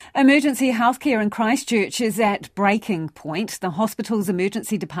Emergency healthcare in Christchurch is at breaking point. The hospital's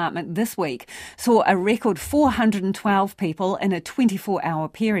emergency department this week saw a record 412 people in a 24-hour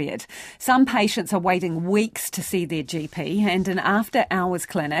period. Some patients are waiting weeks to see their GP, and an after-hours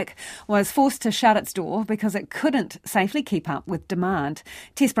clinic was forced to shut its door because it couldn't safely keep up with demand.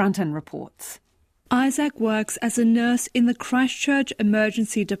 Tess Brunton reports. Isaac works as a nurse in the Christchurch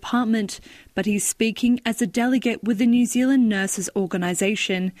Emergency Department, but he's speaking as a delegate with the New Zealand Nurses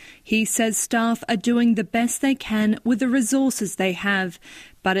Organisation. He says staff are doing the best they can with the resources they have,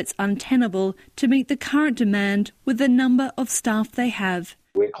 but it's untenable to meet the current demand with the number of staff they have.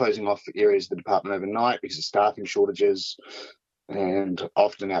 We're closing off areas of the department overnight because of staffing shortages, and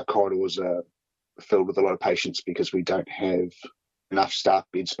often our corridors are filled with a lot of patients because we don't have enough staff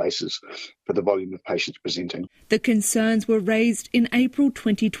bed spaces for the volume of patients presenting. The concerns were raised in April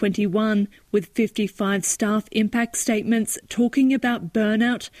 2021 with 55 staff impact statements talking about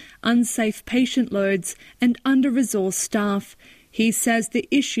burnout, unsafe patient loads and under-resourced staff. He says the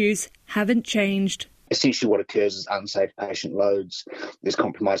issues haven't changed. Essentially what occurs is unsafe patient loads. There's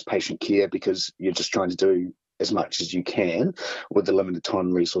compromised patient care because you're just trying to do as much as you can with the limited time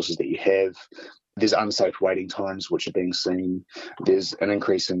and resources that you have. There's unsafe waiting times which are being seen. There's an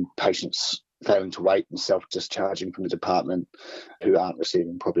increase in patients failing to wait and self-discharging from the department who aren't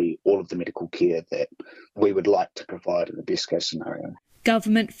receiving probably all of the medical care that we would like to provide in the best case scenario.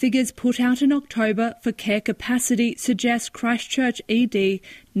 Government figures put out in October for care capacity suggest Christchurch ED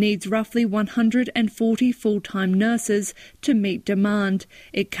needs roughly 140 full-time nurses to meet demand.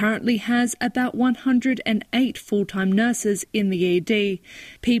 It currently has about 108 full-time nurses in the ED.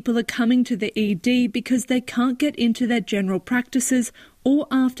 People are coming to the ED because they can't get into their general practices or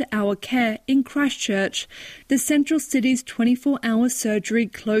after-hour care in Christchurch. The Central City's 24-hour surgery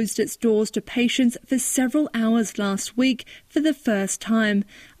closed its doors to patients for several hours last week for the first time,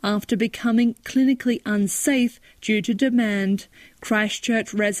 after becoming clinically unsafe due to demand.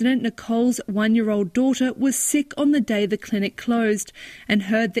 Christchurch resident Nicole's 1-year-old daughter was sick on the day the clinic closed and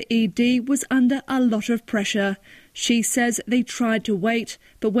heard the ED was under a lot of pressure. She says they tried to wait,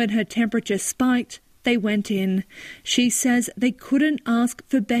 but when her temperature spiked, they went in. She says they couldn't ask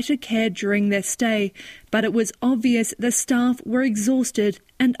for better care during their stay, but it was obvious the staff were exhausted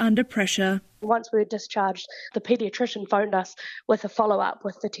and under pressure. Once we were discharged, the paediatrician phoned us with a follow-up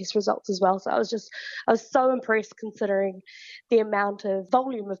with the test results as well. So I was so impressed considering the amount of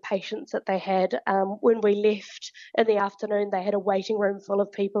volume of patients that they had. When we left in the afternoon, they had a waiting room full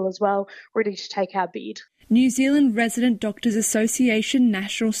of people as well, ready to take our bed. New Zealand Resident Doctors Association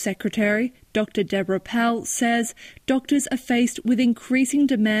National Secretary Dr. Deborah Powell says doctors are faced with increasing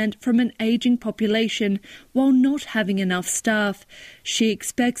demand from an ageing population while not having enough staff. She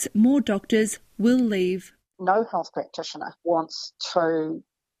expects more doctors will leave. No health practitioner wants to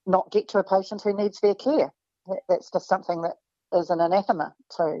not get to a patient who needs their care. That's just something that is an anathema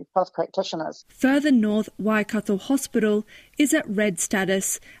to health practitioners. Further north, Waikato Hospital is at red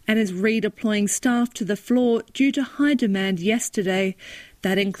status and is redeploying staff to the floor due to high demand yesterday.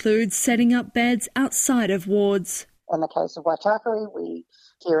 That includes setting up beds outside of wards. In the case of Waitakere, we're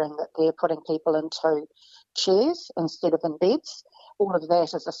hearing that they're putting people into chairs instead of in beds. All of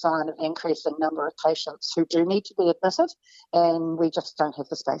that is a sign of the increasing number of patients who do need to be admitted, and we just don't have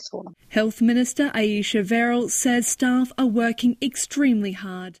the space for them. Health Minister Aisha Verrill says staff are working extremely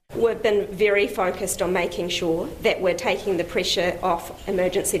hard. We've been very focused on making sure that we're taking the pressure off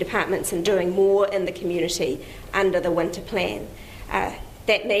emergency departments and doing more in the community under the winter plan.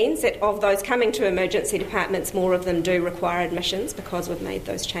 That means that of those coming to emergency departments, more of them do require admissions because we've made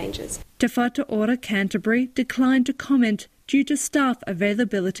those changes. Te Whatu Ora Canterbury declined to comment due to staff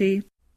availability.